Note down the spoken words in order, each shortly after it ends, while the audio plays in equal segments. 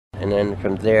and then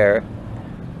from there...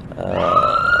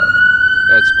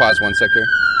 Let's pause 1 sec here.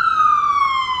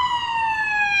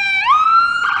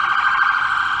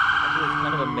 Actually, it's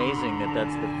kind of amazing that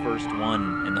that's the first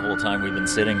one in the whole time we've been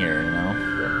sitting here, you know?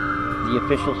 The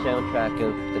official soundtrack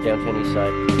of the Downtown East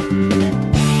Side.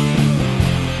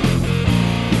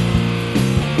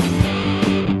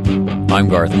 I'm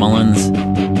Garth Mullins.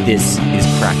 This is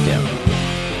Crackdown.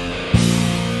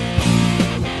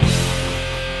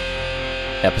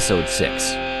 Episode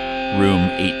 6, Room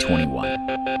 821.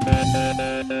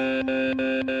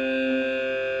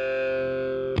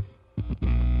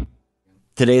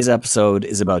 Today's episode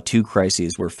is about two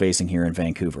crises we're facing here in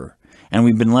Vancouver, and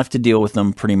we've been left to deal with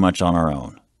them pretty much on our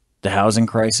own. The housing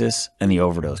crisis and the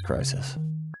overdose crisis.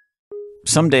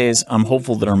 Some days, I'm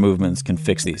hopeful that our movements can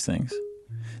fix these things,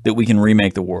 that we can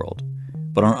remake the world.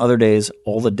 But on other days,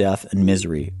 all the death and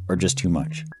misery are just too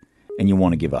much, and you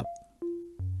want to give up.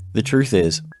 The truth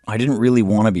is, I didn't really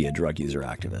want to be a drug user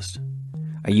activist.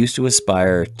 I used to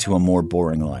aspire to a more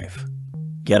boring life.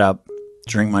 Get up,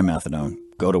 drink my methadone,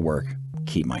 go to work,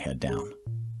 keep my head down.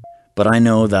 But I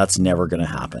know that's never going to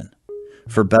happen.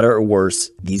 For better or worse,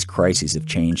 these crises have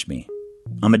changed me.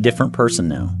 I'm a different person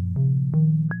now.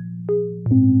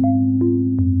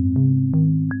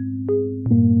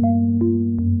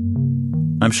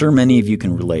 I'm sure many of you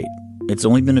can relate. It's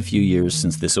only been a few years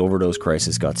since this overdose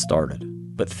crisis got started,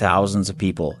 but thousands of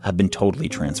people have been totally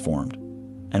transformed.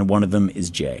 And one of them is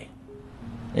Jay.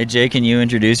 Hey Jay, can you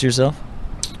introduce yourself?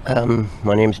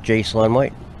 My name's Jay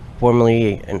Slonwhite,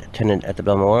 formerly a tenant at the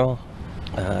Balmoral.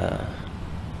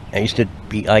 I used to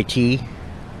be IT,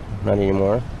 not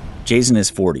anymore. Jay's in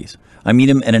his 40s. I meet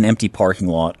him at an empty parking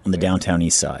lot on the downtown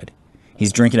east side.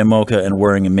 He's drinking a mocha and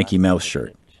wearing a Mickey Mouse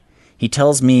shirt. He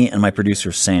tells me and my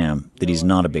producer Sam that he's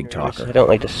not a big talker. I don't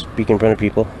like to speak in front of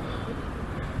people.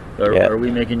 Are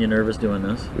we making you nervous doing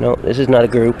this? No, this is not a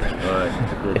group.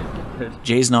 Alright, good.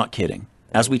 Jay's not kidding.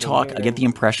 As we talk, I get the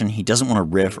impression he doesn't want to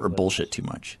riff or bullshit too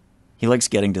much. He likes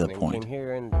getting to the point.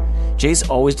 Jay's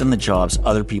always done the jobs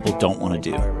other people don't want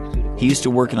to do. He used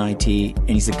to work in IT, and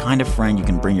he's the kind of friend you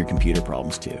can bring your computer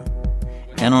problems to.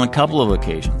 And on a couple of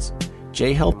occasions,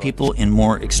 Jay helped people in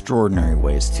more extraordinary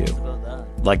ways too.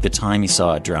 Like the time he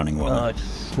saw a drowning woman.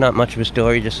 It's not much of a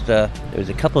story, just there was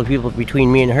a couple of people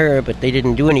between me and her, but they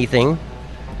didn't do anything.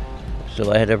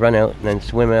 So I had to run out and then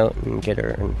swim out and get her.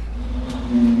 And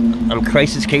I'm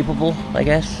crisis capable, I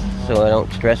guess, so I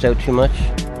don't stress out too much.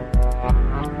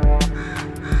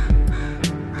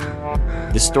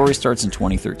 This story starts in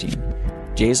 2013.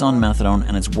 Jay's on methadone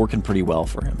and it's working pretty well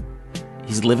for him.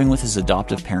 He's living with his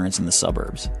adoptive parents in the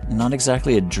suburbs. Not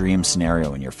exactly a dream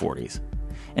scenario in your 40s.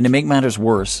 And to make matters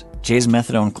worse, Jay's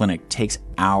methadone clinic takes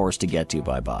hours to get to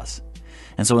by bus.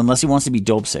 And so unless he wants to be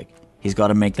dope sick, he's got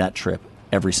to make that trip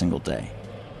every single day.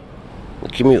 The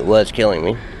commute was killing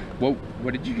me.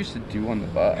 What did you used to do on the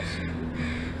bus?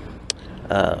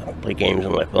 Play games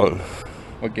on my phone.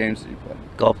 What games did you play?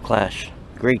 Golf Clash.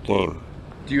 Great game.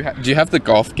 Do you have the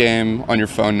golf game on your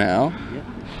phone now? Yeah.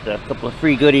 There's a couple of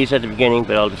free goodies at the beginning,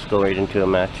 but I'll just go right into a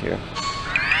match here.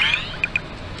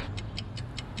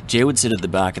 Jay would sit at the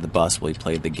back of the bus while he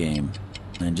played the game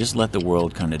and just let the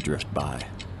world kind of drift by.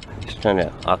 Just trying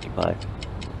to occupy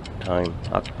time,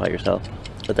 occupy yourself.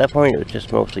 At that point, it was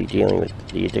just mostly dealing with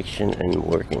the addiction and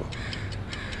working.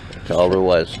 That's all there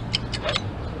was.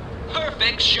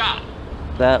 Perfect shot.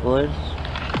 That was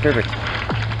perfect.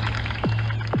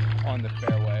 On the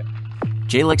fairway.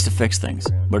 Jay likes to fix things,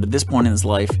 but at this point in his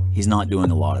life, he's not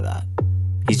doing a lot of that.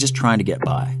 He's just trying to get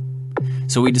by.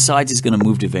 So he decides he's going to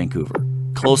move to Vancouver,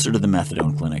 closer to the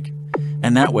methadone clinic,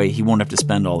 and that way he won't have to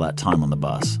spend all that time on the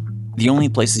bus. The only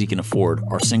places he can afford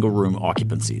are single-room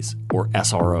occupancies, or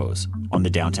SROs, on the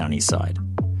downtown east side.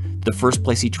 The first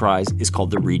place he tries is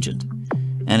called the Regent,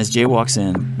 and as Jay walks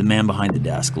in, the man behind the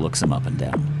desk looks him up and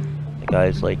down. The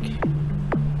guy's like,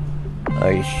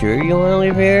 "Are you sure you want to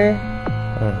live here?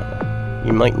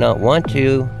 You might not want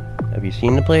to. Have you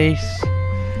seen the place?"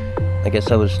 I guess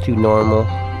I was too normal,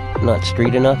 not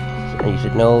street enough. And he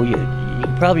said, "No, you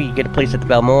can probably get a place at the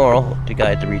Balmoral." The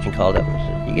guy at the Regent called up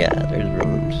and said, "Yeah, there's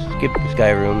rooms. Give this guy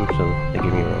a room," so they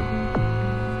gave me a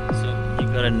room. So you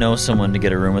gotta know someone to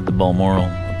get a room at the Balmoral,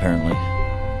 apparently.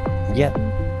 Yeah,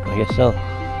 I guess so.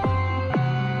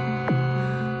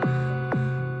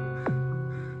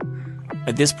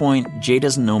 At this point, Jay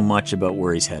doesn't know much about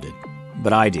where he's headed,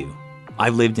 but I do.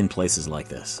 I've lived in places like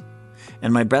this.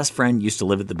 And my best friend used to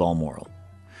live at the Balmoral.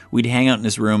 We'd hang out in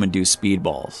his room and do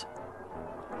speedballs.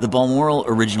 The Balmoral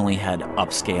originally had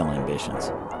upscale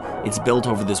ambitions. It's built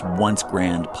over this once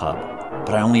grand pub,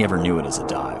 but I only ever knew it as a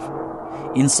dive.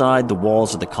 Inside, the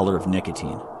walls are the color of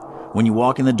nicotine. When you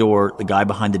walk in the door, the guy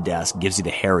behind the desk gives you the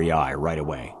hairy eye right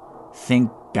away.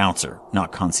 Think bouncer,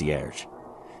 not concierge.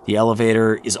 The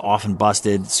elevator is often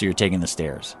busted, so you're taking the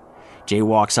stairs. Jay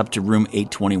walks up to room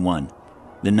 821,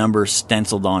 the number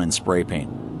stenciled on in spray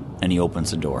paint, and he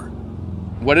opens the door.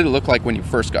 What did it look like when you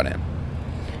first got in?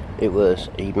 It was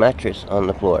a mattress on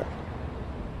the floor.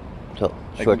 So,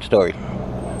 short story.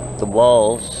 The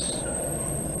walls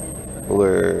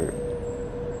were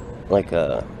like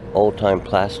a old-time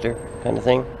plaster kind of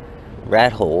thing.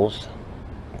 Rat holes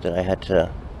that I had to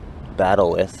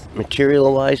battle with.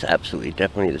 Material-wise, absolutely,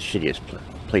 definitely the shittiest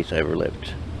place I ever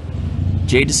lived.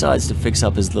 Jay decides to fix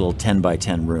up his little 10 by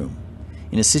 10 room.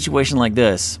 In a situation like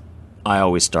this, I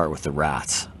always start with the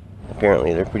rats.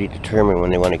 Apparently, they're pretty determined when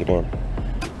they want to get in.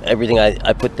 Everything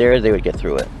I put there, they would get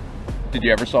through it. Did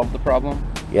you ever solve the problem?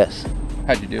 Yes.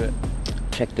 How'd you do it?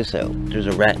 Check this out. There's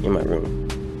a rat in my room,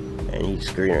 and he's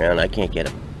scurrying around. I can't get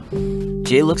him.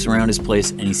 Jay looks around his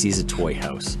place and he sees a toy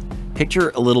house. Picture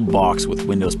a little box with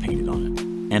windows painted on it,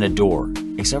 and a door,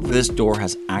 except for this door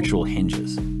has actual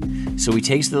hinges. So he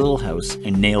takes the little house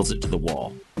and nails it to the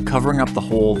wall, covering up the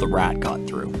hole the rat got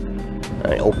through.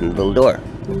 I opened the little door,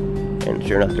 and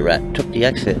sure enough, the rat took the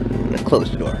exit and I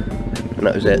closed the door, and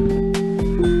that was it.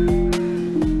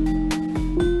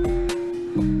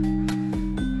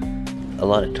 A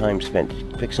lot of time spent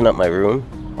fixing up my room,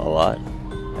 a lot.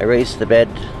 I raised the bed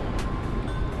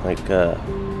like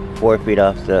 4 feet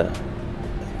off the,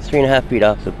 3.5 feet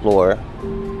off the floor,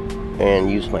 and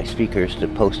used my speakers to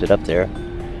post it up there,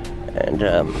 and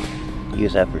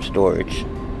use that for storage,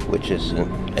 which is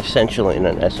essential in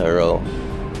an SRO.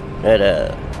 I had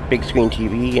a big screen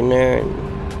TV in there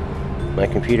and my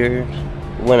computer.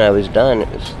 When I was done, it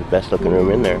was the best looking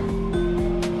room in there.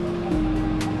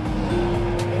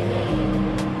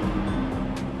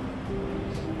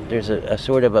 There's a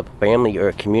sort of a family or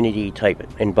a community type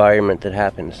environment that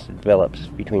develops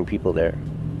between people there.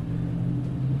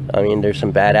 I mean, there's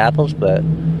some bad apples, but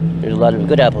there's a lot of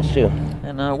good apples too.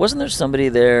 And wasn't there somebody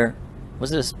there,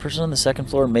 was this person on the second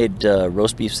floor made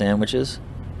roast beef sandwiches?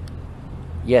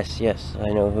 Yes, I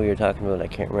know who you're talking about. I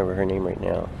can't remember her name right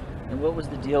now. And what was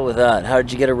the deal with that? How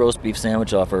did you get a roast beef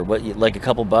sandwich off her? What, like a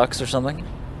couple bucks or something?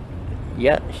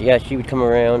 Yeah, she would come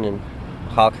around and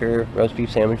hawk her roast beef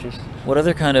sandwiches. What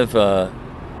other kind of,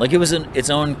 like it was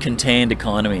its own contained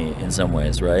economy in some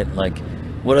ways, right? Like,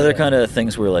 what other kind of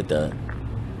things were like that?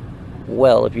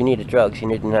 Well, if you needed drugs, you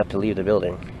didn't have to leave the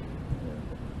building.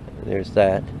 There's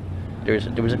that. There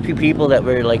was a few people that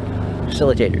were like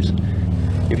facilitators.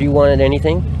 If you wanted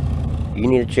anything, you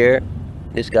need a chair,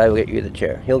 this guy will get you the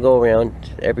chair. He'll go around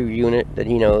every unit that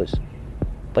he knows.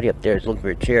 Buddy up there is looking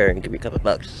for a chair and give you a couple of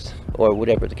bucks, or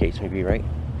whatever the case may be, right?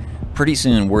 Pretty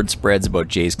soon, word spreads about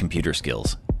Jay's computer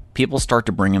skills. People start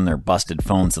to bring him their busted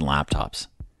phones and laptops.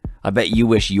 I bet you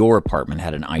wish your apartment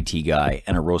had an IT guy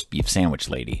and a roast beef sandwich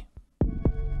lady.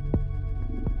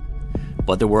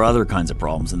 But there were other kinds of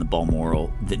problems in the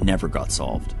Balmoral that never got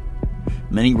solved.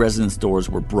 Many residents' doors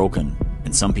were broken,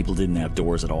 and some people didn't have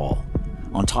doors at all.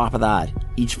 On top of that,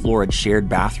 each floor had shared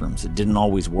bathrooms that didn't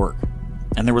always work,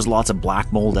 and there was lots of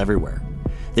black mold everywhere.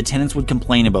 The tenants would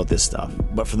complain about this stuff,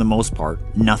 but for the most part,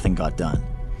 nothing got done.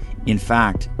 In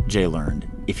fact, Jay learned,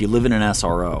 if you live in an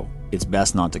SRO, it's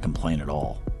best not to complain at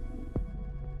all.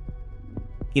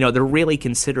 You know, they're really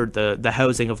considered the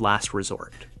housing of last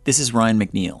resort. This is Ryan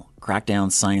McNeil,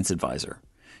 Crackdown science advisor.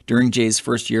 During Jay's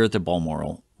first year at the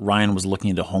Balmoral, Ryan was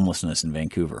looking into homelessness in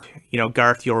Vancouver. You know,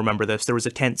 Garth, you'll remember this. There was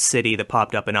a tent city that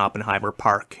popped up in Oppenheimer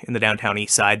Park in the downtown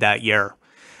east side that year.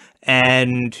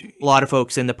 And a lot of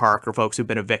folks in the park are folks who've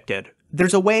been evicted.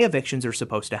 There's a way evictions are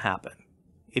supposed to happen.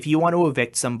 If you want to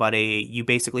evict somebody, you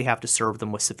basically have to serve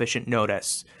them with sufficient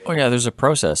notice. Oh yeah, there's a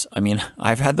process. I mean,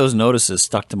 I've had those notices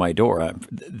stuck to my door.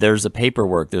 There's a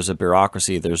paperwork, there's a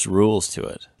bureaucracy, there's rules to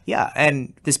it. Yeah,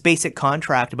 and this basic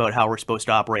contract about how we're supposed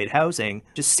to operate housing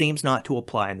just seems not to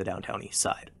apply in the downtown east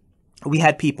side. We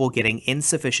had people getting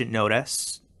insufficient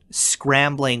notice,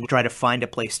 scrambling to try to find a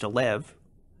place to live.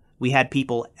 We had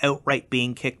people outright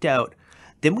being kicked out.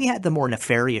 Then we had the more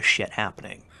nefarious shit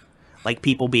happening, like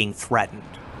people being threatened.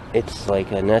 It's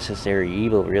like a necessary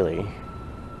evil, really.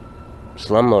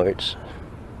 Slumlords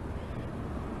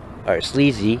are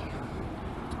sleazy,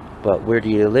 but where do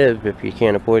you live if you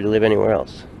can't afford to live anywhere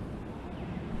else?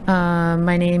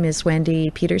 My name is Wendy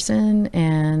Peterson,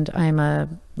 and I'm a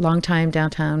longtime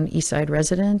downtown Eastside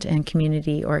resident and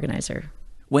community organizer.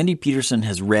 Wendy Peterson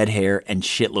has red hair and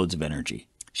shitloads of energy.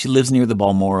 She lives near the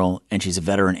Balmoral, and she's a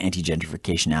veteran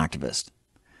anti-gentrification activist.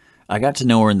 I got to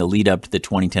know her in the lead up to the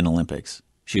 2010 Olympics.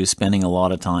 She was spending a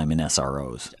lot of time in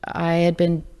SROs. I had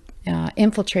been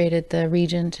infiltrated the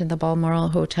Regent and the Balmoral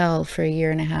Hotel for a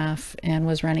year and a half and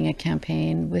was running a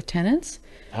campaign with tenants.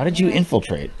 How did you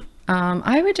infiltrate?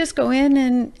 I would just go in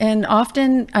and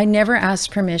often I never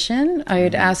asked permission. I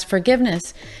would ask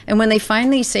forgiveness. And when they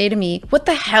finally say to me, "What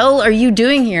the hell are you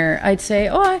doing here?" I'd say,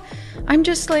 I'm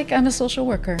just like, I'm a social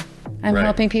worker. I'm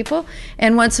helping people.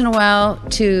 And once in a while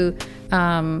to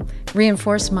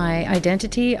reinforce my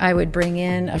identity, I would bring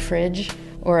in a fridge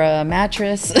or a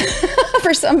mattress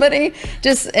for somebody.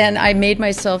 And I made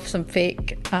myself some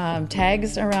fake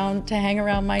tags to hang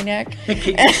around my neck.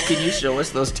 Can you show us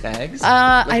those tags?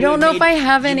 I don't know if I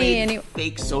have any.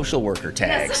 Fake social worker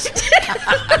tags.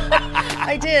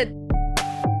 I did.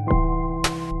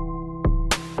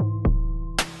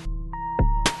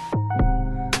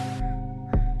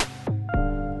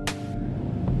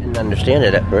 Didn't understand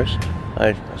it at first.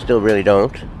 I still really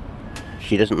don't.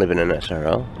 She doesn't live in an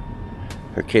SRO.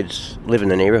 Her kids live in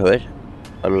the neighborhood.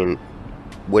 I mean,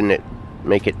 wouldn't it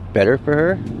make it better for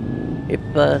her if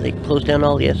they closed down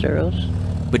all the SROs?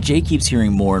 But Jay keeps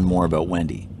hearing more and more about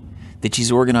Wendy, that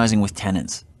she's organizing with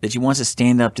tenants, that she wants to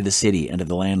stand up to the city and to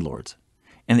the landlords,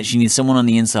 and that she needs someone on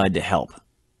the inside to help.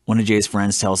 One of Jay's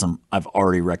friends tells him, "I've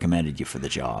already recommended you for the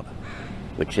job."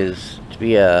 Which is to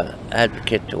be a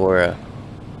advocate or a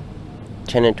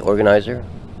tenant organizer,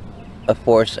 a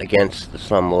force against the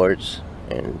slumlords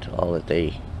and all that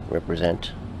they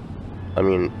represent. I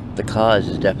mean, the cause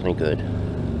is definitely good.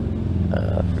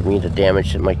 For me, the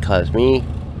damage it might cause me,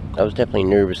 I was definitely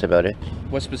nervous about it.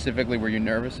 What specifically were you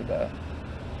nervous about?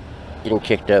 Getting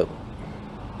kicked out.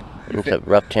 It's a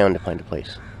rough town to find a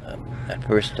place. At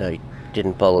first, I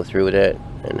didn't follow through with it,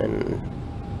 and then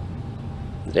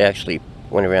they actually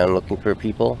went around looking for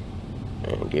people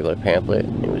and gave out a pamphlet.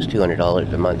 It was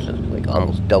 $200 a month, so it was like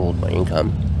almost doubled my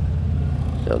income.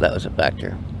 So that was a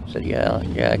factor. I said, yeah,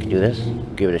 I can do this.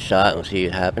 Give it a shot and we'll see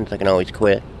what happens. I can always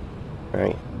quit,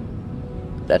 right?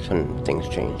 That's when things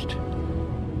changed.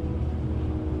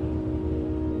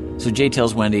 So Jay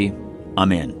tells Wendy,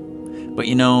 "I'm in." But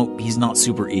he's not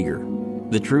super eager.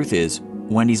 The truth is,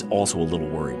 Wendy's also a little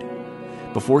worried.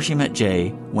 Before she met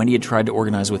Jay, Wendy had tried to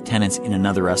organize with tenants in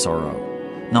another SRO,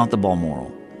 not the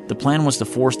Balmoral. The plan was to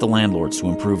force the landlords to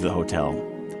improve the hotel.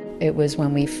 It was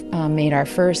when we made our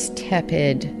first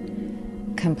tepid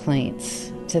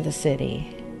complaints to the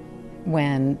city.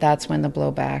 That's when the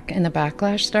blowback and the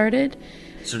backlash started.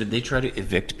 So did they try to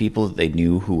evict people that they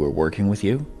knew who were working with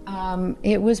you?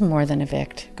 It was more than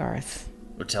evict, Garth.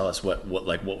 Well, tell us what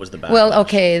was the backlash? Well,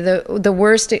 okay, the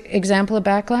worst example of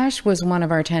backlash was one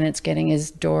of our tenants getting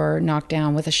his door knocked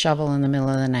down with a shovel in the middle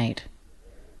of the night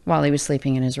while he was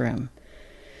sleeping in his room.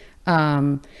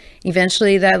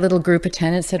 Eventually that little group of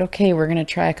tenants said, okay, we're going to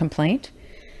try a complaint.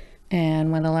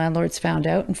 And when the landlords found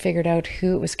out and figured out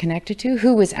who it was connected to,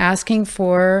 who was asking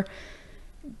for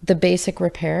the basic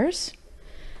repairs,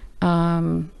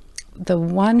 the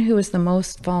one who was the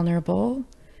most vulnerable,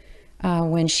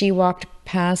 when she walked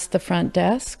past the front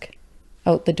desk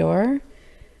out the door,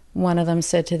 one of them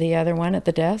said to the other one at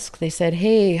the desk, they said,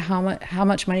 hey, how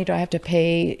much money do I have to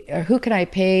pay, or who can I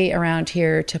pay around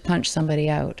here to punch somebody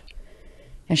out?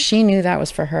 And she knew that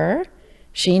was for her.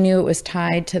 She knew it was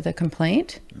tied to the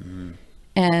complaint. Mm-hmm.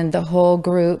 And the whole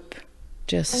group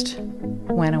just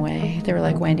went away. They were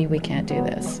like, Wendy, we can't do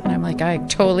this. And I'm like, I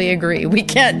totally agree. We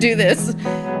can't do this.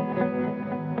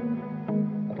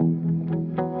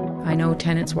 I know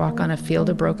tenants walk on a field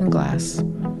of broken glass.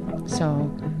 So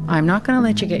I'm not going to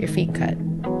let you get your feet cut.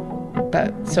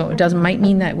 But so it might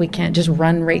mean that we can't just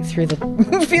run right through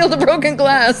the field of broken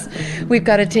glass. We've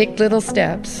got to take little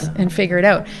steps and figure it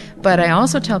out. But I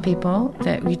also tell people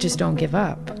that we just don't give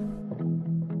up.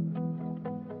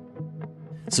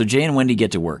 So Jay and Wendy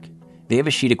get to work. They have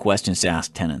a sheet of questions to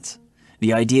ask tenants.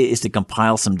 The idea is to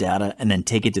compile some data and then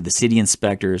take it to the city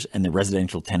inspectors and the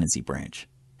residential tenancy branch.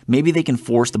 Maybe they can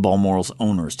force the Balmoral's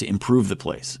owners to improve the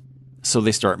place. So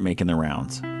they start making the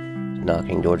rounds.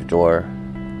 Knocking door to door,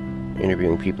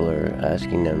 interviewing people or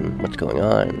asking them what's going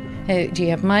on. Hey, do you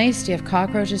have mice? Do you have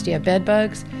cockroaches? Do you have bed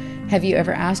bugs? Have you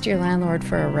ever asked your landlord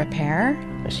for a repair?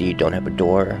 I see you don't have a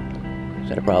door. Is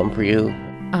that a problem for you?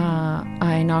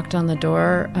 I knocked on the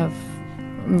door of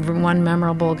one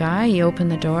memorable guy. He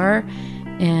opened the door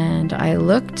and I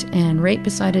looked, and right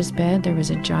beside his bed there was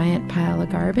a giant pile of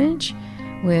garbage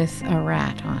with a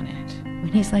rat on it.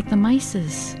 And he's like, the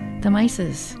mices.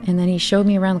 And then he showed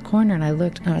me around the corner and I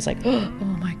looked and I was like, oh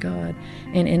my God.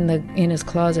 And in his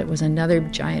closet was another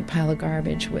giant pile of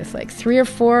garbage with like 3 or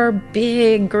 4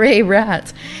 big gray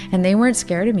rats. And they weren't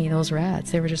scared of me, those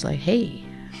rats. They were just like, hey,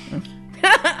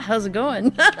 how's it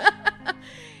going?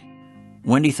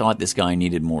 Wendy thought this guy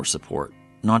needed more support.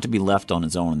 not to be left on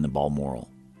his own in the Balmoral.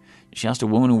 She asked a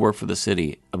woman who worked for the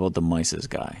city about the mices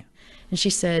guy. And she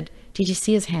said, "Did you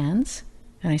see his hands?"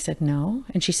 And I said, "No."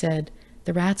 And she said,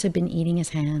 "The rats have been eating his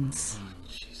hands."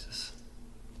 Jesus.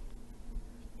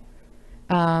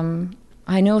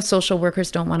 I know social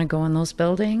workers don't want to go in those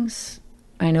buildings.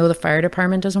 I know the fire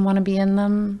department doesn't want to be in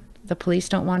them. The police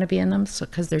don't want to be in them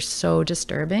because they're so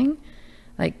disturbing.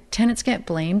 Like, tenants get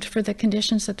blamed for the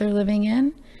conditions that they're living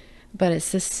in, but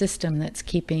it's this system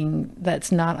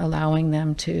that's not allowing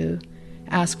them to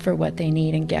ask for what they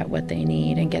need and get what they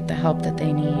need and get the help that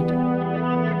they need.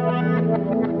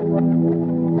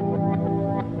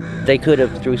 They could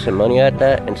have threw some money at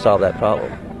that and solved that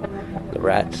problem. The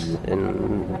rats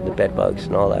and the bed bugs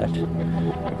and all that,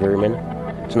 vermin.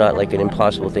 It's not like an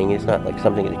impossible thing. It's not like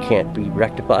something that can't be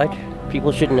rectified.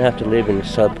 People shouldn't have to live in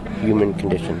subhuman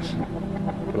conditions.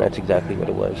 And that's exactly what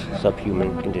it was,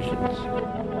 subhuman conditions.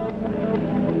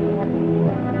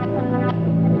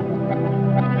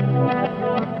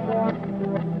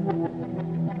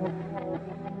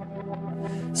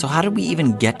 So how did we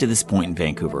even get to this point in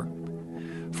Vancouver?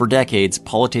 For decades,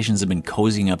 politicians have been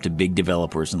cozying up to big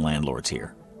developers and landlords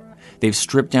here. They've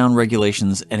stripped down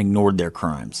regulations and ignored their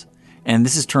crimes. And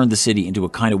this has turned the city into a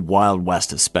kind of wild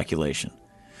west of speculation.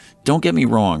 Don't get me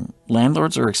wrong,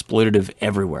 landlords are exploitative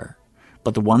everywhere.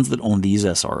 But the ones that own these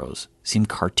SROs seem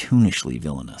cartoonishly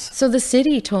villainous. So the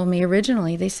city told me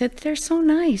originally, they said, "They're so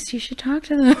nice, you should talk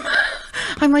to them."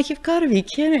 I'm like, you've got to be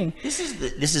kidding. This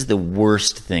is the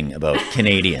worst thing about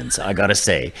Canadians, I gotta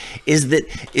say, is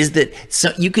that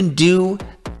so you can do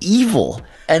evil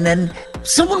and then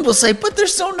someone will say, "But they're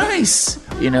so nice,"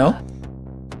 you know?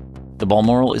 The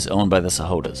Balmoral is owned by the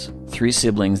Sahotas, 3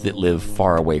 siblings that live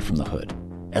far away from the hood.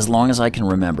 As long as I can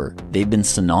remember, they've been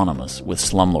synonymous with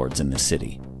slumlords in this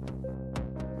city.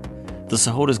 The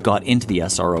Sahotas got into the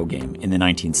SRO game in the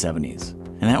 1970s,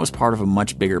 and that was part of a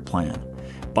much bigger plan.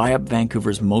 Buy up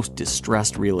Vancouver's most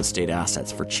distressed real estate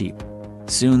assets for cheap.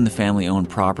 Soon the family owned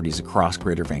properties across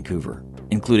Greater Vancouver,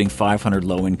 including 500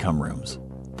 low-income rooms.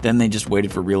 Then they just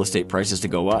waited for real estate prices to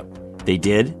go up. They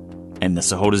did, and the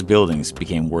Sahotas' buildings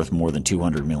became worth more than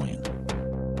 $200 million.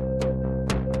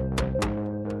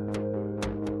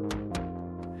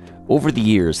 Over the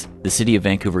years, the city of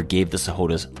Vancouver gave the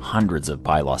Sahotas hundreds of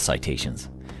bylaw citations,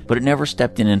 but it never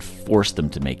stepped in and forced them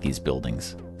to make these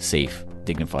buildings safe,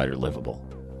 dignified, or livable.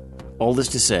 All this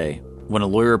to say, when a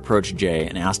lawyer approached Jay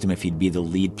and asked him if he'd be the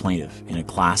lead plaintiff in a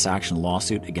class action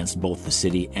lawsuit against both the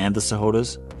city and the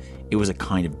Sahotas, it was a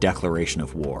kind of declaration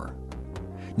of war.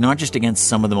 Not just against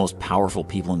some of the most powerful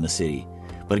people in the city,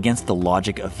 but against the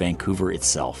logic of Vancouver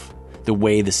itself, the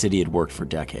way the city had worked for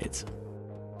decades.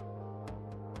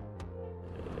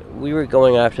 We were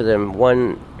going after them,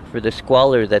 one, for the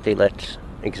squalor that they let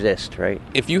exist, right?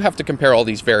 If you have to compare all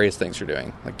these various things you're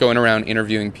doing, like going around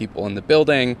interviewing people in the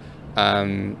building,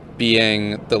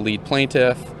 being the lead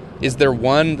plaintiff, is there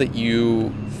one that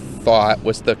you thought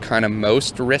was the kind of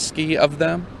most risky of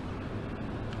them?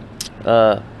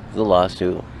 The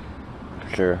lawsuit,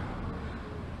 for sure.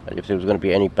 If there was going to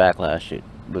be any backlash, it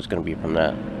was going to be from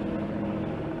that.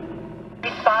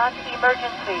 Response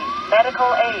emergency,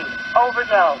 medical aid,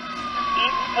 overdose,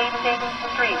 East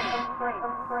Hastings Street.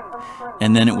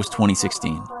 And then it was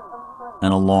 2016,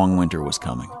 and a long winter was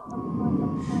coming.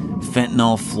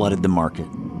 Fentanyl flooded the market,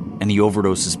 and the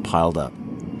overdoses piled up.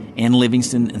 Ann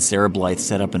Livingston and Sarah Blythe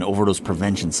set up an overdose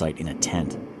prevention site in a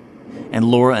tent. And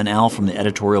Laura and Al from the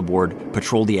editorial board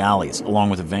patrolled the alleys along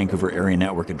with a Vancouver area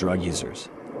network of drug users,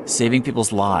 saving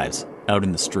people's lives out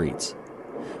in the streets.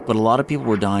 But a lot of people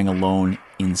were dying alone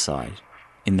inside,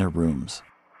 in their rooms.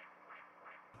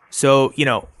 So,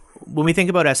 when we think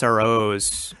about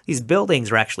SROs, these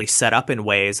buildings are actually set up in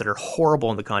ways that are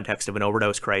horrible in the context of an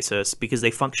overdose crisis because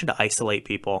they function to isolate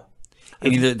people. I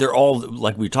mean, they're all,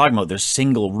 like we were talking about, they're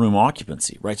single room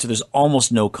occupancy, right? So there's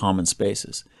almost no common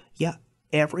spaces. Yeah,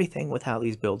 everything with how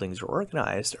these buildings are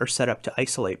organized are set up to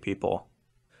isolate people.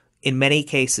 In many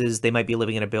cases, they might be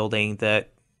living in a building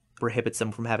that prohibits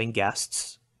them from having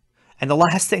guests. And the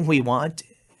last thing we want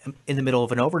in the middle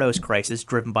of an overdose crisis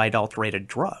driven by adulterated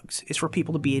drugs is for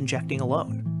people to be injecting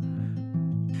alone.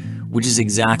 Which is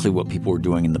exactly what people were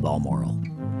doing in the Balmoral.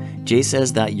 Jay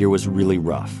says that year was really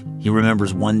rough. He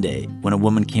remembers one day when a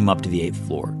woman came up to the 8th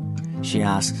floor. She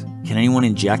asks, "Can anyone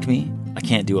inject me? I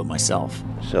can't do it myself."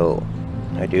 So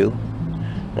I do.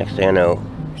 Next thing I know,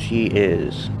 she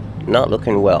is not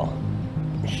looking well.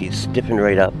 She's stiffened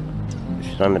right up.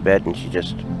 She's on the bed and she's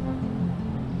just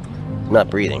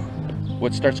not breathing.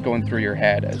 What starts going through your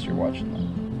head as you're watching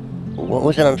that? What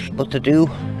was it I'm supposed to do?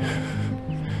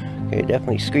 Okay,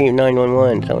 definitely scream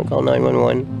 911. Someone call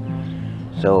 911.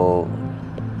 So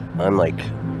I'm like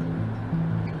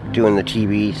doing the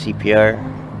TB,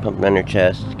 CPR, pumping on her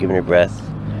chest, giving her breath.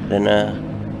 Then,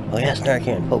 oh yeah, it's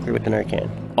Narcan. Poke her with the Narcan.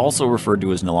 Also referred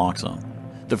to as Naloxone.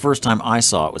 The first time I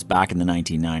saw it was back in the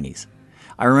 1990s.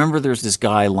 I remember there's this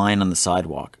guy lying on the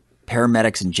sidewalk.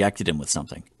 Paramedics injected him with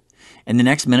something. And the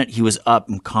next minute, he was up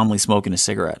and calmly smoking a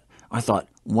cigarette. I thought,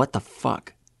 what the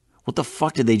fuck? What the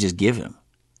fuck did they just give him?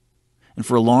 And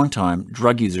for a long time,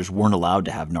 drug users weren't allowed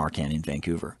to have Narcan in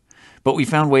Vancouver. But we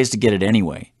found ways to get it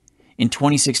anyway. In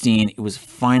 2016, it was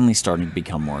finally starting to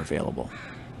become more available.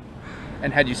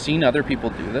 And had you seen other people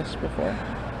do this before?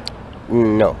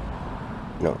 No.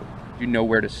 Do you know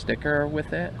where to stick her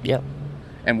with it? Yep.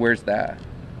 And where's that?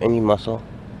 Any muscle.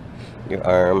 Your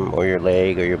arm or your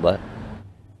leg or your butt.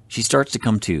 She starts to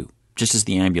come to, just as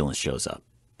the ambulance shows up.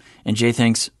 And Jay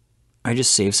thinks, I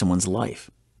just saved someone's life.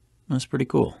 That's pretty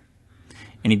cool.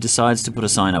 And he decides to put a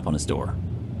sign up on his door.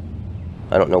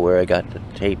 I don't know where I got the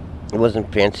tape. It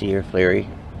wasn't fancy or flary.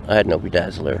 I had no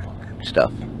bedazzler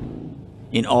stuff.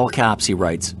 In all caps, he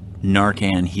writes,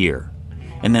 Narcan here.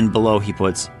 And then below he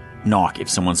puts, knock if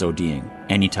someone's ODing,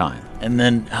 anytime. And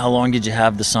then how long did you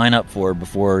have the sign up for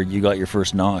before you got your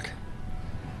first knock?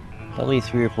 Probably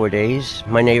 3 or 4 days.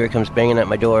 My neighbor comes banging at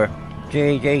my door.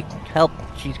 Jay, help.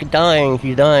 She's dying.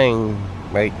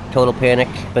 Right, total panic.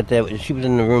 But she was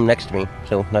in the room next to me,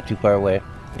 so not too far away.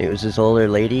 It was this older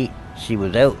lady. She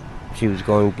was out. She was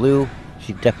going blue.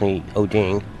 She definitely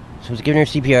ODing. So I was giving her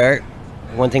CPR.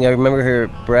 One thing I remember, her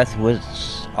breath was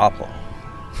awful.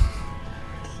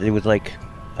 It was like,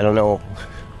 I don't know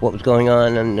what was going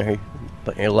on in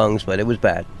her lungs, but it was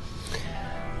bad.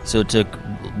 So it took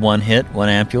one hit, one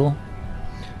ampule?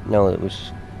 No, it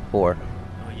was 4.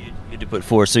 You had to put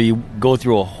 4. So you go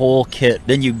through a whole kit,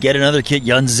 then you get another kit,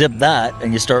 you unzip that,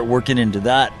 and you start working into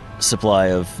that supply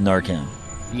of Narcan.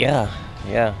 Yeah.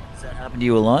 Does that happen to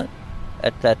you a lot?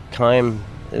 At that time,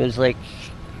 it was like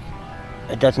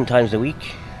a dozen times a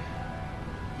week.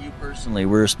 You personally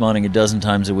were responding a dozen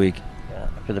times a week? Yeah,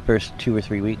 for the first 2 or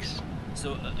 3 weeks.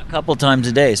 So a couple times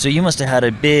a day. So you must have had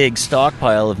a big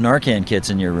stockpile of Narcan kits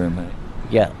in your room. Right?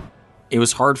 Yeah. It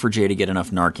was hard for Jay to get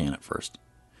enough Narcan at first.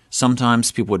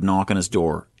 Sometimes people would knock on his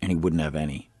door and he wouldn't have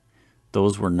any.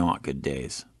 Those were not good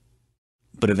days.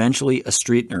 But eventually, a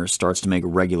street nurse starts to make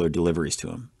regular deliveries to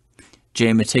him.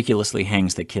 Jay meticulously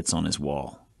hangs the kits on his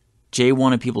wall. Jay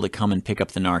wanted people to come and pick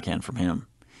up the Narcan from him.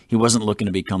 He wasn't looking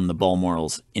to become the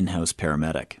Balmoral's in-house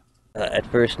paramedic. At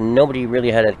first, nobody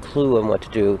really had a clue on what to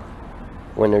do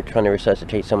when they're trying to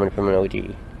resuscitate someone from an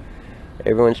OD.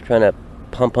 Everyone's trying to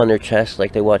pump on their chest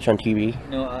like they watch on TV.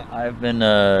 No, I've been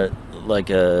like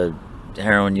a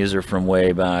heroin user from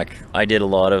way back. I did a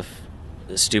lot of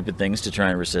stupid things to try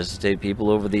and resuscitate people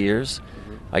over the years.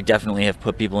 I definitely have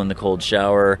put people in the cold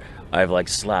shower. I've like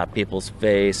slapped people's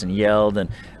face and yelled, and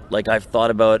like I've thought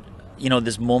about,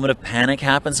 this moment of panic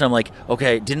happens and I'm like,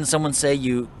 okay, didn't someone say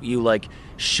you like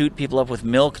shoot people up with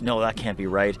milk? No, that can't be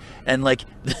right. And like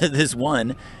this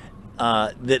one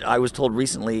that I was told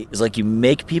recently is like you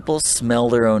make people smell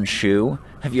their own shoe.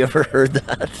 Have you ever heard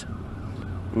that?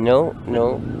 No,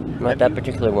 not that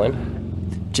particular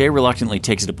one. Jay reluctantly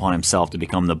takes it upon himself to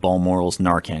become the Balmoral's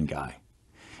Narcan guy.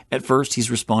 At first, he's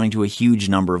responding to a huge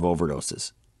number of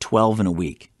overdoses, 12 in a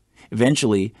week.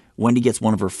 Eventually, Wendy gets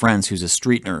one of her friends who's a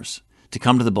street nurse to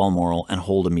come to the Balmoral and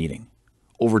hold a meeting.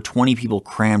 Over 20 people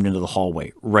crammed into the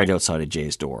hallway right outside of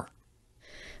Jay's door.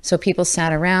 So people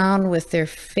sat around with their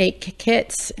fake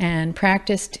kits and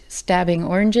practiced stabbing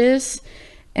oranges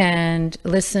and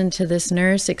listened to this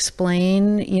nurse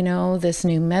explain, this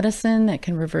new medicine that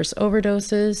can reverse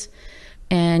overdoses.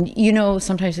 And,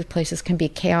 sometimes these places can be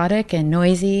chaotic and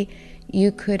noisy.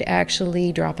 You could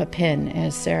actually drop a pin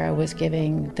as Sarah was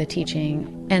giving the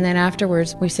teaching. And then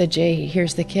afterwards, we said, Jay,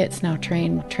 here's the kits. Now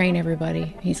train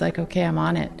everybody. He's like, okay, I'm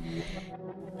on it.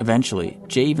 Eventually,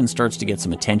 Jay even starts to get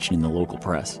some attention in the local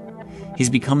press. He's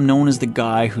become known as the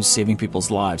guy who's saving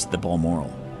people's lives at the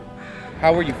Balmoral.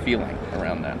 How were you feeling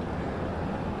around that?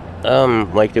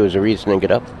 Like there was a reason to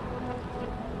get up.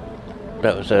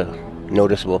 That was a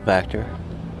noticeable factor.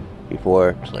 Before,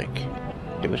 it's like,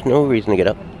 there was no reason to get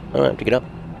up. I don't have to get up.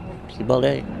 Sleep all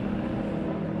day.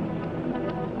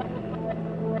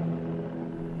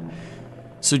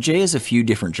 So Jay has a few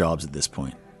different jobs at this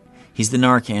point. He's the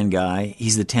Narcan guy,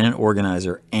 he's the tenant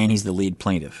organizer, and he's the lead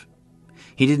plaintiff.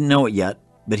 He didn't know it yet,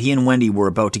 but he and Wendy were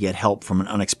about to get help from an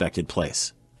unexpected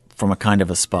place. From a kind of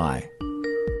a spy.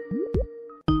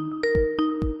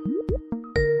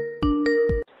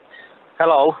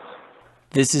 Hello.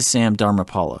 This is Sam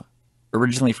Dharmapala.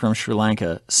 Originally from Sri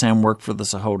Lanka, Sam worked for the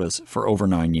Sahotas for over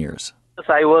 9 years.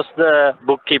 I was the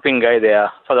bookkeeping guy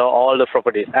there for all the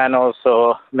properties and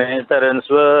also maintenance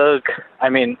work. I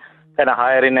mean, kind of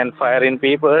hiring and firing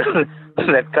people,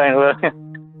 that kind of work.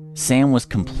 Sam was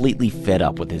completely fed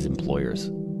up with his employers.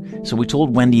 So we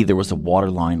told Wendy there was a water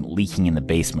line leaking in the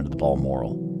basement of the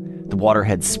Balmoral. The water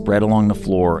had spread along the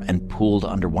floor and pooled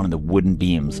under one of the wooden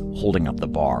beams holding up the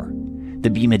bar. The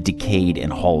beam had decayed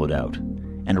and hollowed out.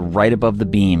 And right above the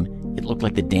beam, it looked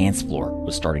like the dance floor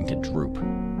was starting to droop.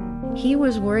 He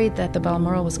was worried that the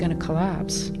Balmoral was going to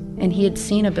collapse. And he had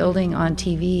seen a building on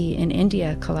TV in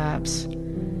India collapse,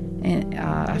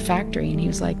 a factory, and he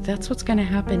was like, that's what's going to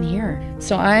happen here.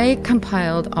 So I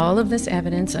compiled all of this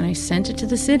evidence and I sent it to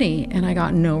the city, and I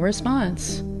got no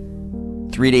response.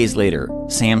 3 days later,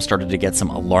 Sam started to get some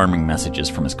alarming messages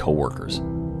from his coworkers.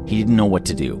 He didn't know what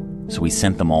to do, so he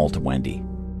sent them all to Wendy.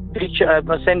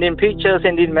 Sending pictures,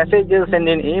 sending messages,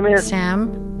 sending emails.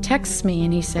 Sam texts me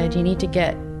and he said, you need to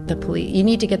get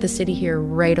the city here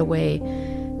right away,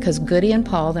 because Goody and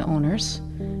Paul, the owners,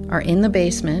 are in the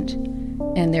basement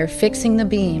and they're fixing the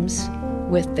beams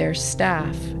with their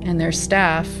staff. And their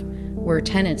staff were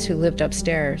tenants who lived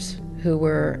upstairs, who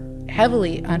were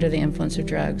heavily under the influence of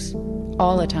drugs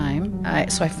all the time.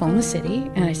 So I phoned the city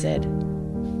and I said,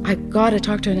 I gotta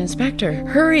talk to an inspector.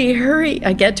 Hurry, hurry.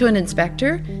 I get to an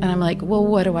inspector and I'm like, well,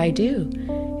 what do I do?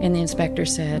 And the inspector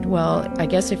said, well, I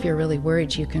guess if you're really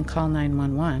worried, you can call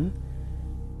 911.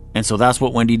 And so that's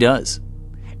what Wendy does.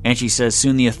 And she says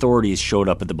soon the authorities showed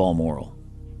up at the Balmoral.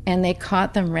 And they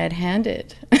caught them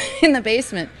red-handed in the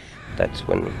basement. That's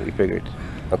when we figured,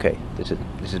 okay, this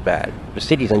is bad. The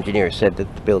city's engineer said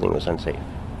that the building was unsafe.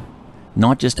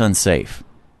 Not just unsafe.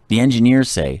 The engineers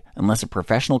say unless a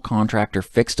professional contractor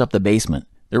fixed up the basement,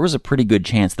 there was a pretty good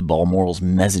chance the Balmoral's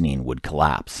mezzanine would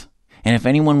collapse. And if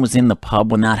anyone was in the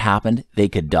pub when that happened, they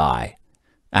could die.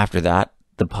 After that,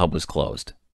 the pub was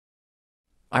closed.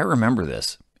 I remember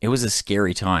this. It was a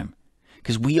scary time,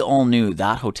 because we all knew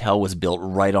that hotel was built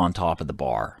right on top of the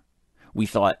bar. We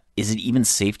thought, is it even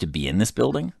safe to be in this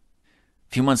building?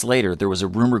 A few months later, there was a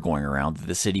rumor going around that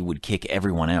the city would kick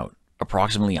everyone out,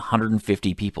 approximately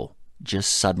 150 people,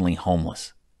 just suddenly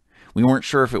homeless. We weren't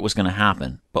sure if it was going to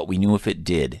happen, but we knew if it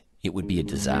did, it would be a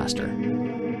disaster.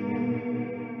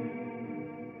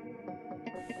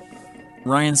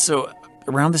 Ryan, so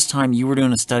around this time you were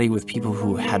doing a study with people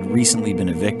who had recently been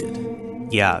evicted.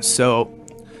 Yeah, so,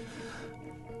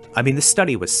 I mean, the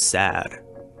study was sad.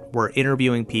 We're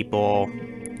interviewing people,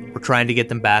 we're trying to get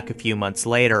them back a few months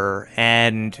later,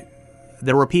 and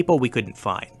there were people we couldn't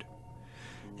find.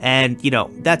 And, you know,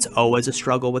 that's always a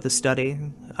struggle with a study,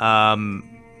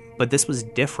 but this was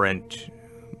different,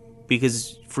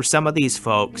 because for some of these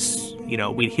folks, you know,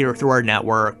 we'd hear through our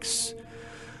networks,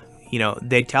 you know,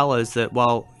 they'd tell us that,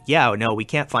 well, yeah, no, we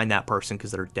can't find that person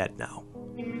because they're dead now.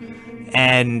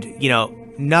 And, you know,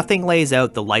 nothing lays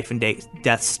out the life and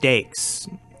death stakes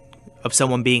of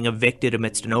someone being evicted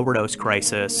amidst an overdose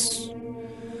crisis,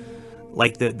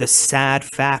 like the sad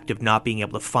fact of not being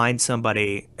able to find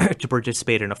somebody to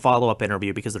participate in a follow-up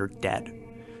interview because they're dead.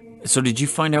 So did you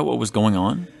find out what was going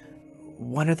on?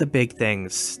 One of the big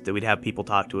things that we'd have people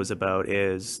talk to us about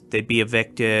is they'd be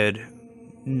evicted,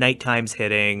 nighttime's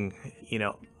hitting, you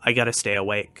know, I gotta stay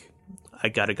awake. I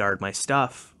gotta guard my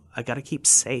stuff. I gotta keep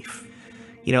safe.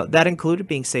 You know, that included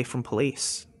being safe from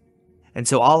police. And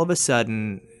so all of a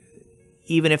sudden,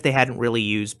 even if they hadn't really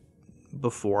used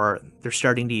before, they're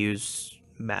starting to use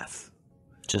meth.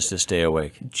 Just to stay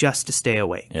awake. Just to stay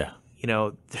awake. Yeah. You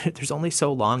know, there's only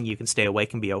so long you can stay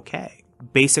awake and be okay.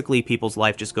 Basically, people's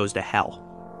life just goes to hell.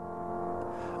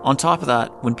 On top of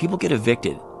that, when people get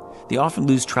evicted, they often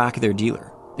lose track of their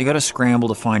dealer. They gotta scramble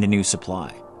to find a new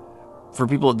supply. For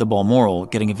people at the Balmoral,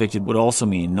 getting evicted would also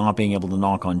mean not being able to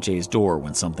knock on Jay's door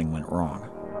when something went wrong.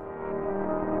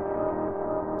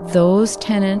 Those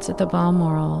tenants at the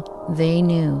Balmoral, they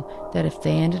knew that if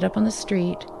they ended up on the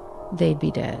street, they'd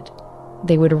be dead.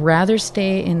 They would rather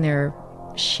stay in their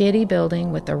shitty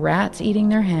building with the rats eating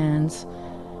their hands,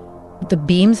 the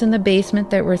beams in the basement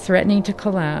that were threatening to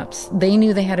collapse. They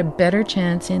knew they had a better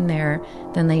chance in there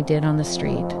than they did on the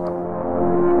street.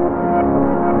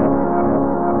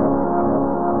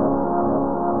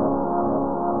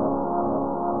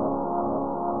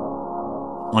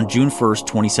 On June 1st,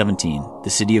 2017, the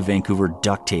city of Vancouver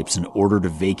duct tapes an order to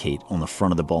vacate on the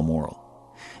front of the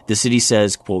Balmoral. The city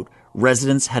says, quote,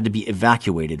 residents had to be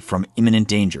evacuated from imminent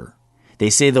danger. They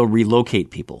say they'll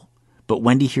relocate people, but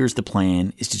Wendy hears the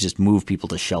plan is to just move people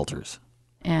to shelters.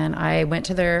 And I went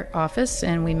to their office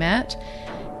and we met,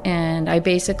 and I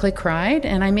basically cried,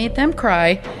 and I made them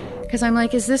cry, because I'm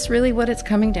like, is this really what it's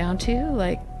coming down to?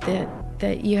 Like,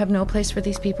 that you have no place for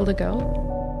these people to go?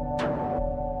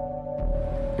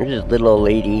 There's this little old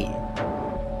lady,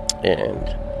 and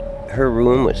her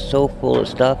room was so full of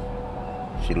stuff.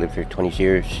 She lived here 20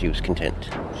 years. She was content.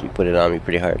 She put it on me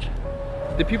pretty hard.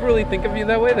 Did people really think of you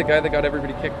that way? The guy that got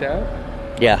everybody kicked out?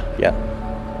 Yeah.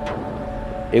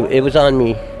 It was on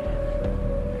me.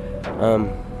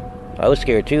 I was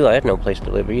scared too. I had no place to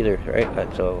live either,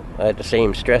 right? So I had the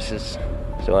same stresses.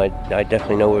 So I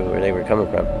definitely know where they were coming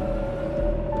from.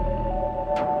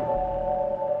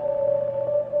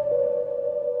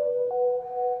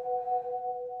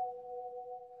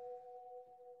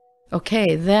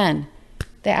 Okay, then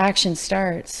the action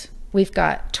starts. We've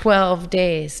got 12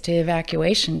 days to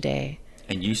evacuation day.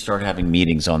 And you start having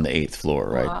meetings on the 8th floor,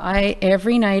 right?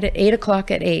 Every night at 8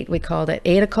 o'clock at 8, we called it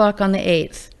 8 o'clock on the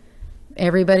 8th.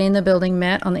 Everybody in the building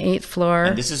met on the 8th floor.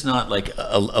 And this is not like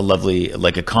a lovely,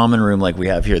 like a common room like we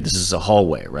have here. This is a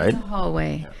hallway, right? A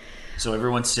hallway. So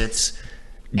everyone sits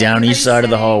down each side of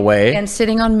the hallway. And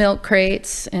sitting on milk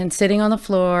crates and sitting on the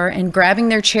floor and grabbing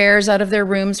their chairs out of their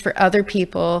rooms for other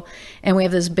people. And we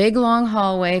have this big long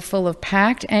hallway full of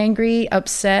packed, angry,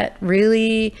 upset,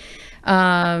 really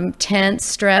tense,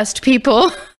 stressed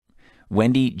people.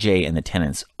 Wendy, Jay, and the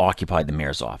tenants occupied the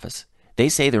mayor's office. They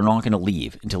say they're not going to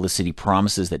leave until the city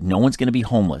promises that no one's going to be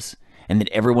homeless and that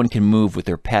everyone can move with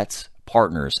their pets,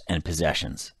 partners, and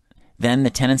possessions. Then the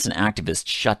tenants and activists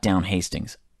shut down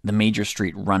Hastings, the major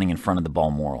street running in front of the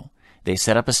Balmoral. They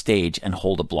set up a stage and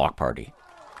hold a block party.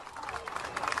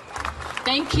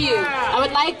 Thank you. I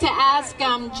would like to ask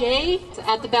Jay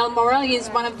at the Balmoral. He's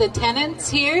one of the tenants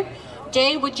here.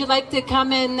 Jay, would you like to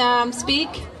come and speak?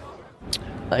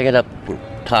 I got up and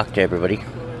talked to everybody.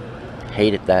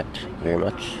 Hated that very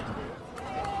much.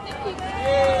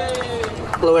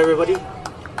 Hello, everybody.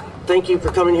 Thank you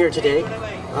for coming here today.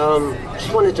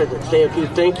 Just wanted to say a few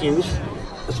thank yous.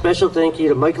 A special thank you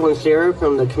to Michael and Sarah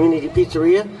from the Community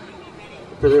Pizzeria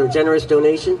for their generous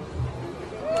donation.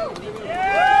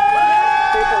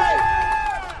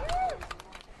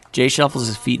 Jay shuffles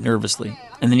his feet nervously,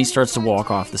 and then he starts to walk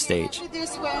off the stage.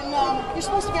 This when you're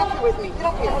supposed to be up here with me. Get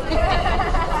up here.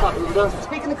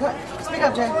 Speak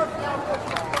up, Jay.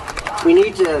 We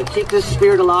need to keep this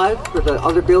spirit alive for the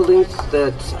other buildings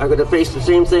that are going to face the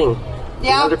same thing.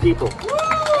 Yeah. Other people.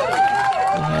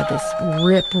 We had this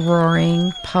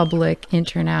rip-roaring public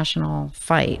international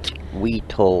fight. We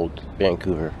told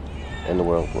Vancouver and the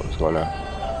world what was going on.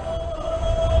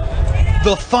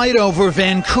 The fight over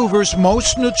Vancouver's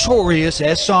most notorious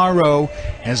SRO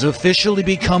has officially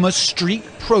become a street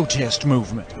protest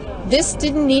movement. This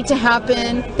didn't need to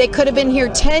happen. They could have been here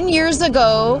 10 years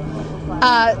ago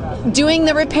doing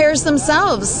the repairs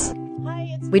themselves.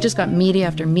 We just got media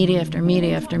after media after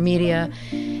media after media.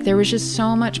 There was just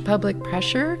so much public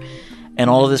pressure.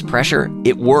 And all of this pressure,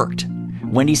 it worked.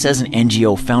 Wendy says an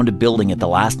NGO found a building at the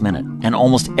last minute, and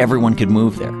almost everyone could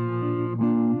move there.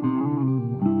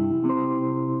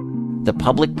 The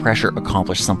public pressure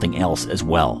accomplished something else as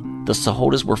well. The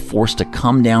Sahotas were forced to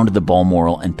come down to the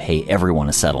Balmoral and pay everyone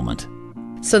a settlement.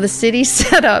 So the city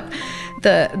set up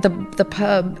the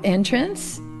pub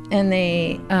entrance, and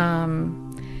they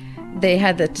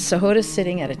had the Sahotas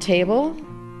sitting at a table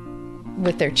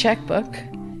with their checkbook,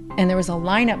 and there was a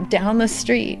lineup down the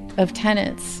street of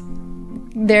tenants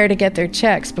there to get their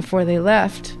checks before they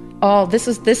left. This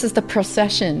is the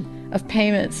procession of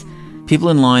payments. People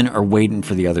in line are waiting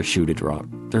for the other shoe to drop.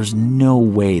 There's no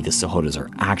way the Sahotas are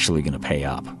actually going to pay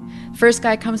up. First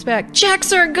guy comes back,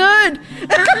 checks are good!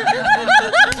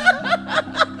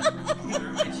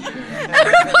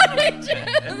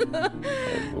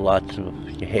 Lots of,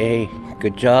 hey,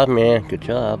 good job, man, good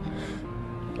job.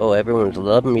 Oh, everyone was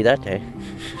loving me that day.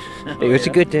 It was a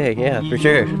good day, yeah, for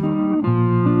sure.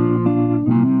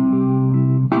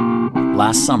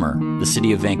 Last summer, the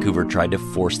city of Vancouver tried to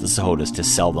force the Sahotas to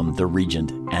sell them the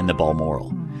Regent and the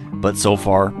Balmoral. But so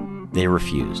far, they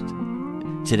refused.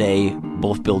 Today,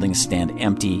 both buildings stand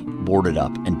empty, boarded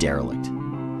up, and derelict.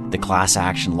 The class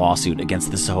action lawsuit against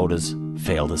the Sahotas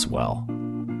failed as well.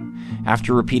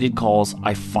 After repeated calls,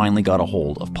 I finally got a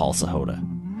hold of Paul Sahota.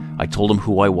 I told him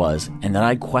who I was and that I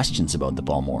had questions about the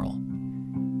Balmoral.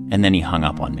 And then he hung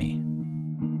up on me.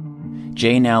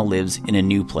 Jay now lives in a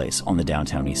new place on the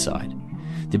downtown east side.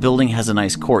 The building has a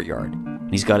nice courtyard, and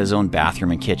he's got his own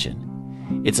bathroom and kitchen.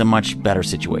 It's a much better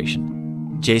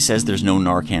situation. Jay says there's no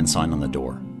Narcan sign on the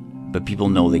door, but people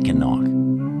know they can knock,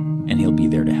 and he'll be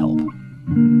there to help.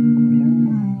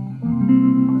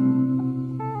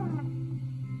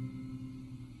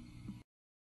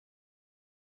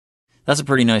 That's a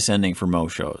pretty nice ending for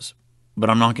most shows, but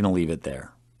I'm not going to leave it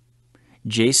there.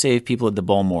 Jay saved people at the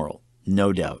Balmoral,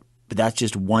 no doubt, but that's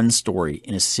just one story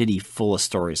in a city full of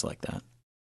stories like that.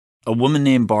 A woman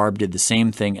named Barb did the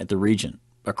same thing at the Regent,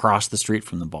 across the street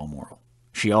from the Balmoral.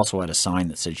 She also had a sign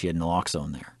that said she had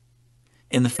naloxone there.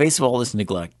 In the face of all this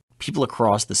neglect, people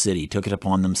across the city took it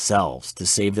upon themselves to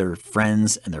save their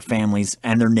friends and their families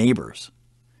and their neighbors,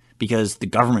 because the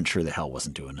government sure the hell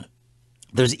wasn't doing it.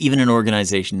 There's even an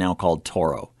organization now called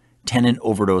Toro, Tenant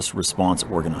Overdose Response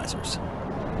Organizers. So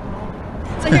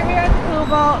here we are at the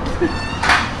Cobalt.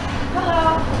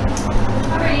 Hello.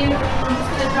 How are you? I'm just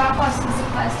going to drop off some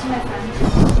supplies to my friend.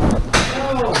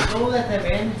 Oh, don't let them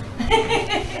in.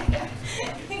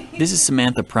 This is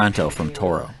Samantha Pranto from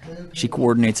Toro. She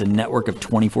coordinates a network of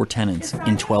 24 tenants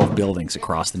in 12 buildings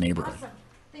across the neighborhood.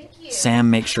 Sam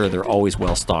makes sure they're always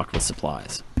well stocked with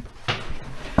supplies.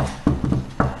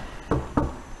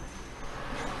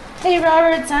 Hey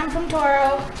Robert, Sam from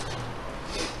Toro.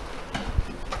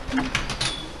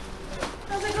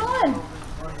 How's it going?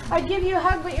 I'd give you a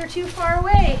hug, but you're too far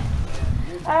away.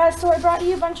 So I brought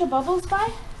you a bunch of bubbles by.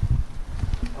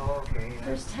 Okay.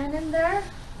 There's 10 in there.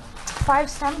 5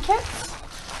 stem kits.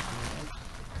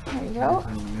 There you go.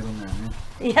 I'm the middleman.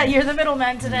 Yeah, you're the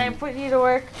middleman today. I'm putting you to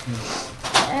work.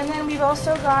 And then we've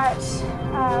also got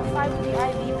 5 of the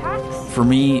IV packs. For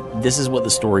me, this is what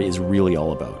the story is really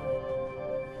all about.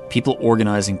 People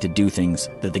organizing to do things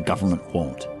that the government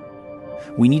won't.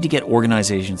 We need to get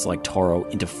organizations like Toro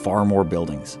into far more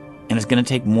buildings, and it's going to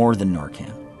take more than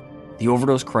Narcan. The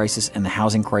overdose crisis and the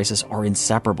housing crisis are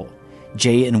inseparable.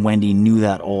 Jay and Wendy knew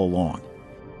that all along.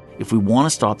 If we want to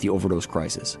stop the overdose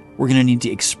crisis, we're going to need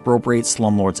to expropriate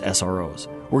slumlords' SROs.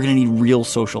 We're going to need real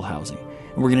social housing.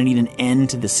 And we're going to need an end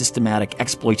to the systematic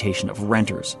exploitation of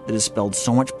renters that has spelled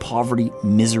so much poverty,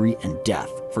 misery, and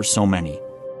death for so many.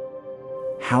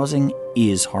 Housing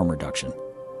is harm reduction.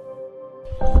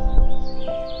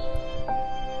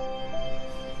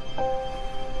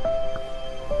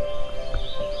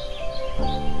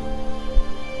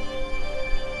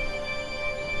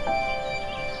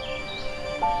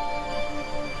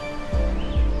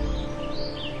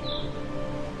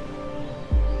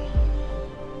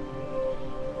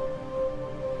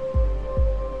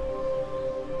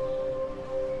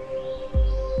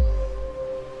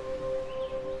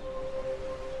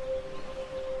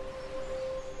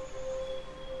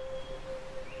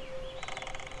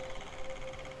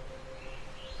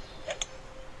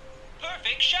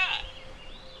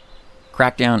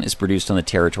 Crackdown is produced on the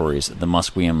territories of the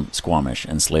Musqueam, Squamish,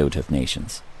 and Tsleil-Waututh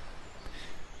nations.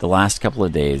 The last couple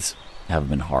of days have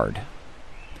been hard.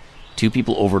 2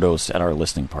 people overdosed at our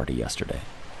listening party yesterday.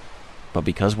 But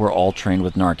because we're all trained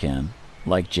with Narcan,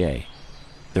 like Jay,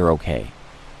 they're okay.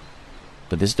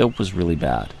 But this dope was really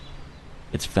bad.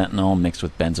 It's fentanyl mixed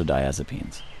with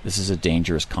benzodiazepines. This is a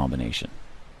dangerous combination.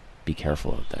 Be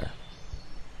careful out there.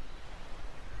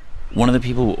 One of the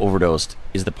people who overdosed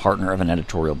is the partner of an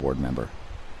editorial board member.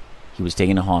 He was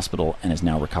taken to hospital and is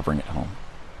now recovering at home.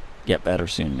 Get better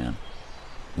soon, man.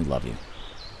 We love you.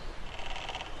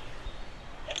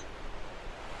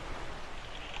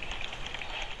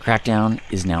 Crackdown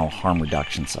is now a harm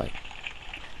reduction site.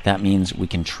 That means we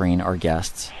can train our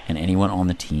guests and anyone on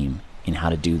the team in how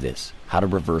to do this, how to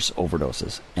reverse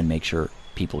overdoses, and make sure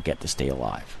people get to stay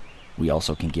alive. We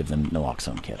also can give them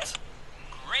Naloxone kits.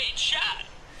 Great shot!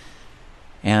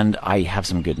 And I have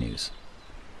some good news.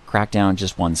 Crackdown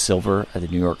just won silver at the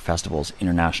New York Festival's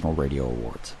International Radio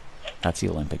Awards. That's the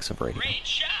Olympics of radio.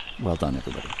 Well done,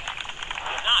 everybody.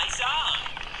 Nice on!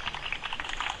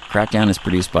 Crackdown is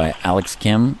produced by Alex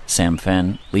Kim, Sam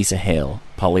Fenn, Lisa Hale,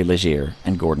 Polly Legier,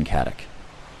 and Gordon Caddick.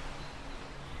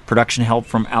 Production help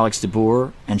from Alex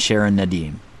DeBoer and Sharon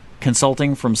Nadim.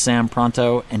 Consulting from Sam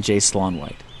Pronto and Jay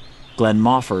Slonwhite. Glenn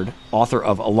Mofford, author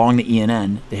of Along the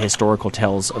ENN, The Historical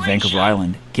Tales of Vancouver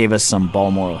Island, gave us some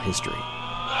Balmoral history.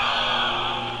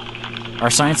 Our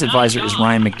science advisor is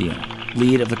Ryan McDean,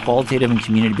 lead of the Qualitative and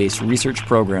Community-Based Research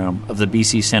Program of the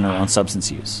BC Centre on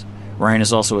Substance Use. Ryan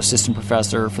is also assistant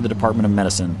professor for the Department of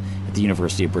Medicine at the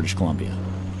University of British Columbia.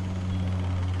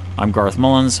 I'm Garth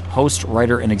Mullins, host,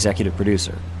 writer, and executive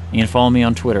producer. You can follow me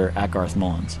on Twitter at Garth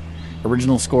Mullins.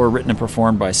 Original score written and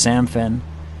performed by Sam Fenn,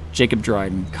 Jacob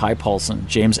Dryden, Kai Paulson,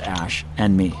 James Ash,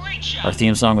 and me. Our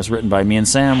theme song was written by me and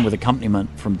Sam with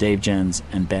accompaniment from Dave Jens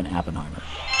and Ben Appenheimer.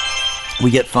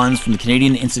 We get funds from the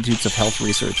Canadian Institutes of Health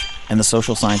Research and the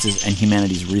Social Sciences and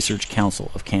Humanities Research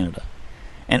Council of Canada,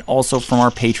 and also from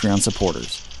our Patreon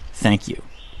supporters. Thank you.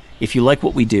 If you like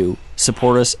what we do,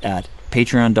 support us at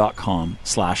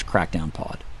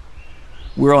patreon.com/crackdownpod.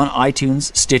 We're on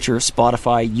iTunes, Stitcher,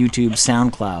 Spotify, YouTube,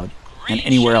 SoundCloud, and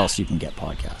anywhere else you can get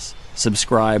podcasts.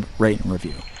 Subscribe, rate, and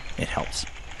review. It helps.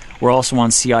 We're also on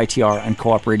CITR and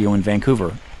Co-op Radio in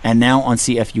Vancouver, and now on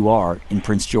CFUR in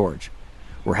Prince George.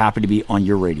 we're happy to be on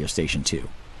your radio station too.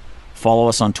 Follow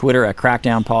us on Twitter at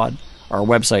CrackdownPod. Our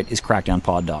website is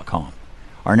crackdownpod.com.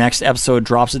 Our next episode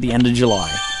drops at the end of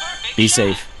July. Be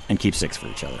safe and keep 6 for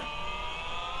each other.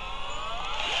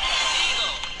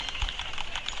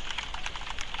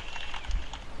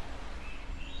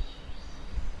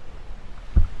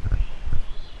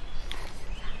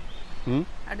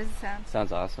 How does it sound?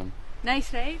 Sounds awesome.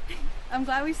 Nice, right? I'm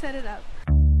glad we set it up.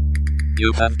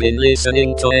 You have been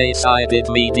listening to a Sided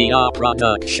Media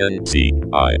production.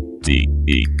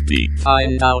 CIDED.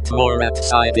 Find out more at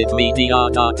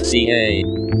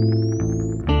sidedmedia.ca.